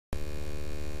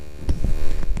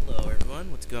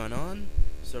everyone, what's going on?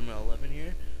 Summer11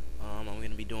 here. I'm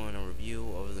going to be doing a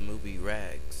review of the movie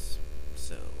Rags.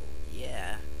 So,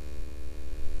 yeah.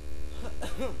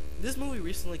 This movie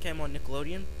recently came on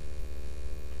Nickelodeon.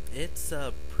 It's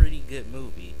a pretty good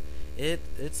movie.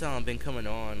 It's been coming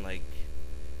on like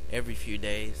every few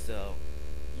days, so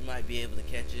you might be able to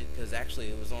catch it because actually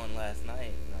it was on last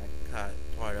night and I caught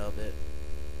part of it.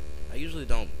 I usually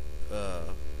don't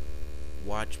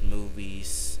watch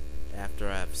movies after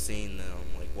I've seen them,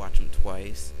 like watch them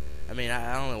twice. I mean,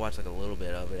 I only watched like a little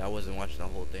bit of it. I wasn't watching the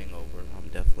whole thing over. I'm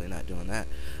definitely not doing that.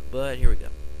 But here we go.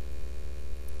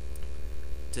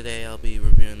 Today I'll be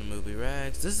reviewing the movie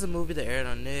Rags. This is a movie that aired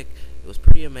on Nick. It was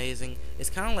pretty amazing. It's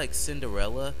kind of like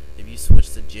Cinderella if you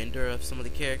switch the gender of some of the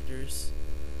characters.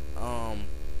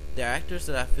 The actors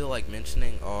that I feel like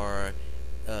mentioning are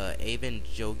Aben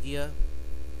Jogia.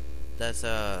 That's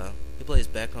he plays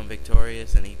Beck on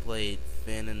Victorious, and he played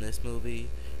Finn in this movie.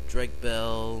 Drake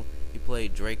Bell, he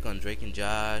played Drake on Drake and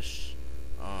Josh.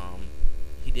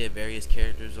 He did various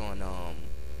characters on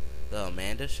the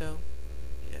Amanda Show.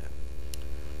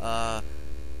 Yeah.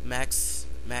 Max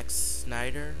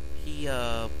Snyder, he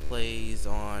plays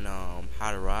on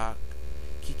How to Rock.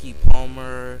 Kiki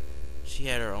Palmer, she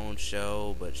had her own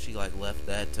show, but she like left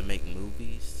that to make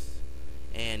movies.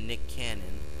 And Nick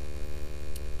Cannon.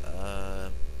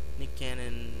 Nick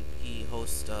Cannon, he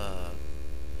hosts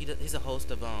he's a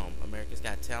host of America's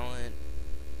Got Talent.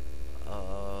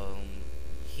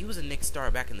 He was a Nick star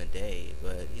back in the day,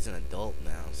 but he's an adult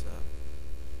now, so.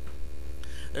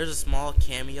 There's a small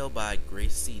cameo by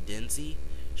Grace C. Denzi.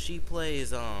 She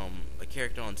plays a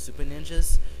character on Super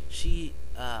Ninjas. She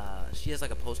has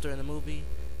like a poster in the movie.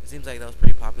 It seems like that was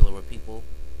pretty popular with people.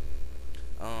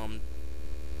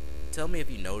 Tell me if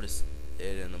you noticed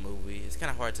it in the movie. It's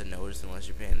kind of hard to notice unless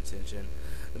you're paying attention.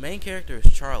 The main character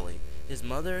is Charlie. His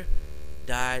mother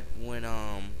died when he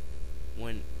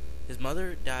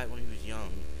was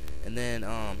young, and then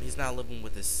he's now living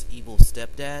with his evil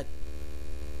stepdad.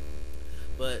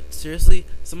 But seriously,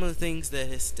 some of the things that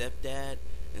his stepdad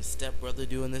and stepbrother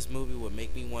do in this movie would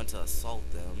make me want to assault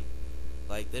them.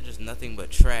 Like, they're just nothing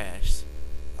but trash.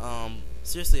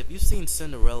 Seriously, if you've seen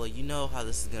Cinderella, you know how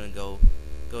this is gonna go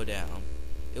down.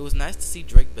 It was nice to see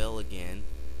Drake Bell again.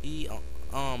 He,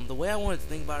 the way I wanted to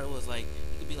think about it was like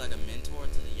he could be like a mentor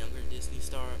to the younger Disney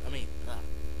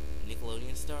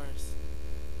Nickelodeon stars.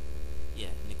 Yeah,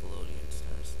 Nickelodeon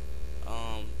stars.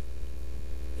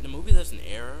 In the movie, there's an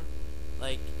error.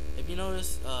 Like, if you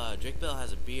notice, Drake Bell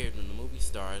has a beard when the movie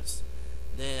starts.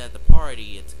 Then at the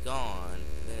party, it's gone.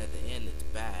 And then at the end, it's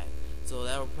back. So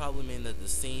that would probably mean that the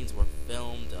scenes were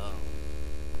filmed.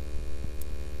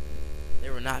 They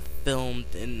were not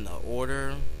filmed in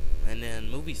order. And then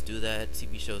movies do that.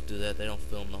 TV shows do that. They don't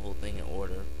film the whole thing in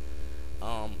order.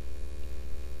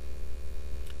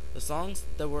 The songs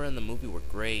that were in the movie were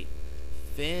great.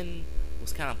 Finn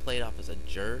was kind of played off as a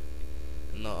jerk,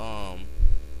 and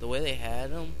the way they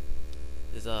had him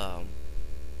is the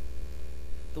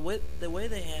way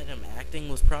they had him acting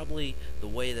was probably the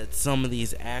way that some of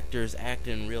these actors act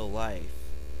in real life.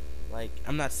 Like,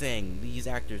 I'm not saying these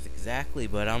actors exactly,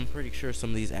 but I'm pretty sure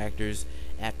some of these actors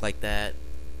act like that.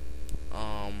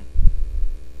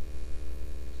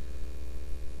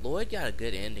 Lloyd got a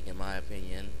good ending in my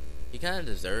opinion. He kind of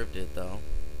deserved it though.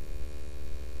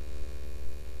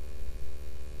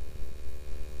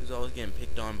 He was always getting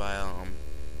picked on by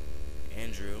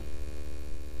Andrew.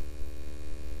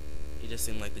 He just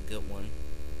seemed like the good one.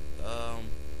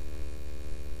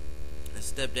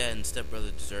 His stepdad and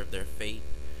stepbrother deserved their fate.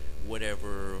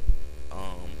 Whatever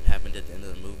happened at the end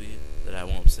of the movie that I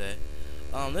won't say.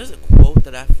 There's a quote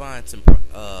that I found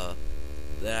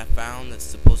that's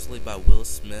supposedly by Will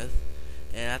Smith,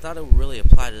 and I thought it would really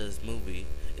apply to this movie.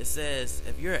 It says,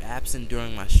 "If you're absent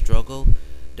during my struggle,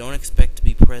 don't expect to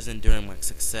be present during my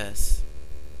success."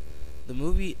 The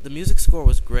music score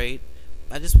was great.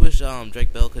 I just wish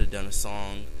Drake Bell could have done a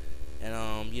song,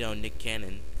 and Nick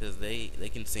Cannon, because they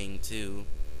can sing too.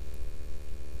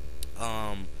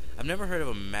 I've never heard of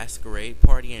a masquerade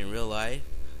party in real life.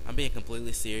 I'm being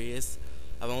completely serious.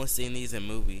 I've only seen these in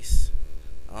movies.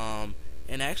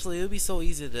 And actually, it would be so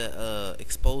easy to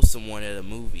expose someone at a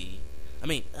movie.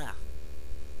 I'm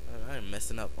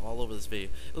messing up all over this video.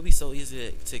 It would be so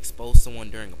easy to expose someone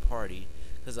during a party,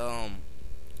 because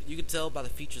you could tell by the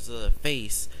features of their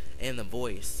face and the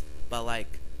voice, by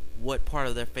like what part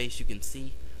of their face you can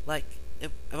see. Like,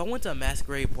 if I went to a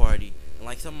masquerade party and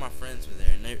like some of my friends were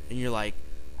there, and you're like,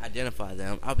 identify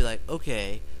them, I'll be like,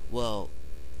 okay, well,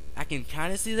 I can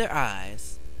kind of see their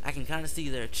eyes, I can kind of see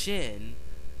their chin,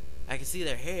 I can see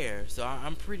their hair, so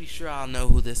I'm pretty sure I'll know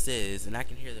who this is, and I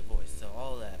can hear their voice, so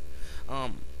all that.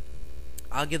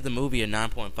 I'll give the movie a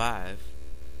 9.5.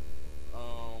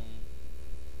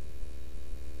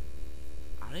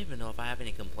 I don't even know if I have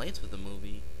any complaints with the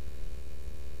movie.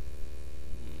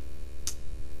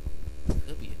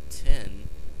 Could be a 10.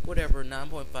 Whatever,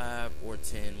 9.5 or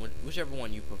 10, whichever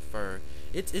one you prefer.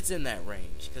 It's in that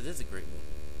range because it's a great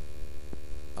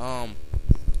movie.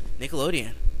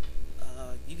 Nickelodeon.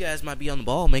 You guys might be on the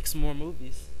ball. Make some more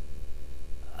movies.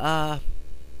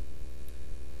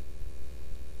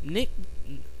 Nick,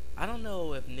 I don't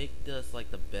know if Nick does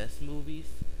like the best movies.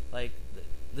 Like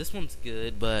this one's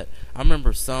good, but I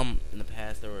remember some in the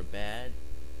past that were bad.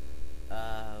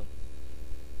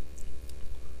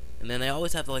 And then they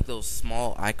always have like those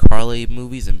small iCarly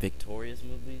movies and Victorious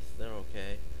movies. They're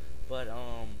okay, but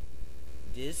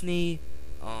Disney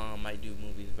might do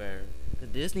movies better. The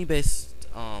Disney based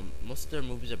most of their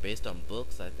movies are based on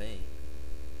books, I think.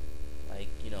 Like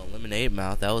Lemonade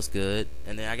Mouth, that was good.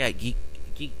 And then I got Geek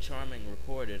Charming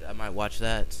Recorded. I might watch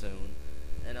that soon.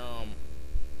 And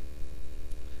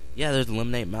yeah, there's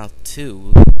Lemonade Mouth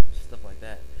 2, stuff like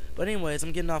that. But anyways,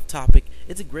 I'm getting off topic.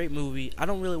 It's a great movie. I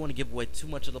don't really want to give away too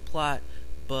much of the plot,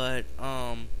 but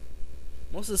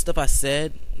most of the stuff I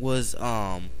said was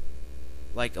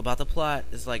like about the plot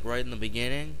is like right in the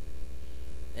beginning,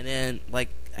 and then like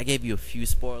I gave you a few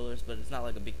spoilers, but it's not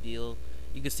like a big deal.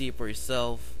 You can see it for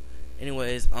yourself.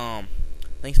 Anyways,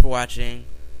 thanks for watching.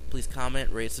 Please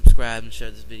comment, rate, subscribe, and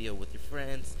share this video with your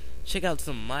friends. Check out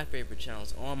some of my favorite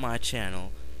channels on my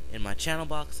channel in my channel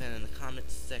box and in the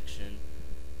comments section.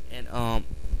 And I'll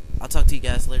talk to you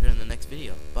guys later in the next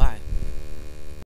video. Bye.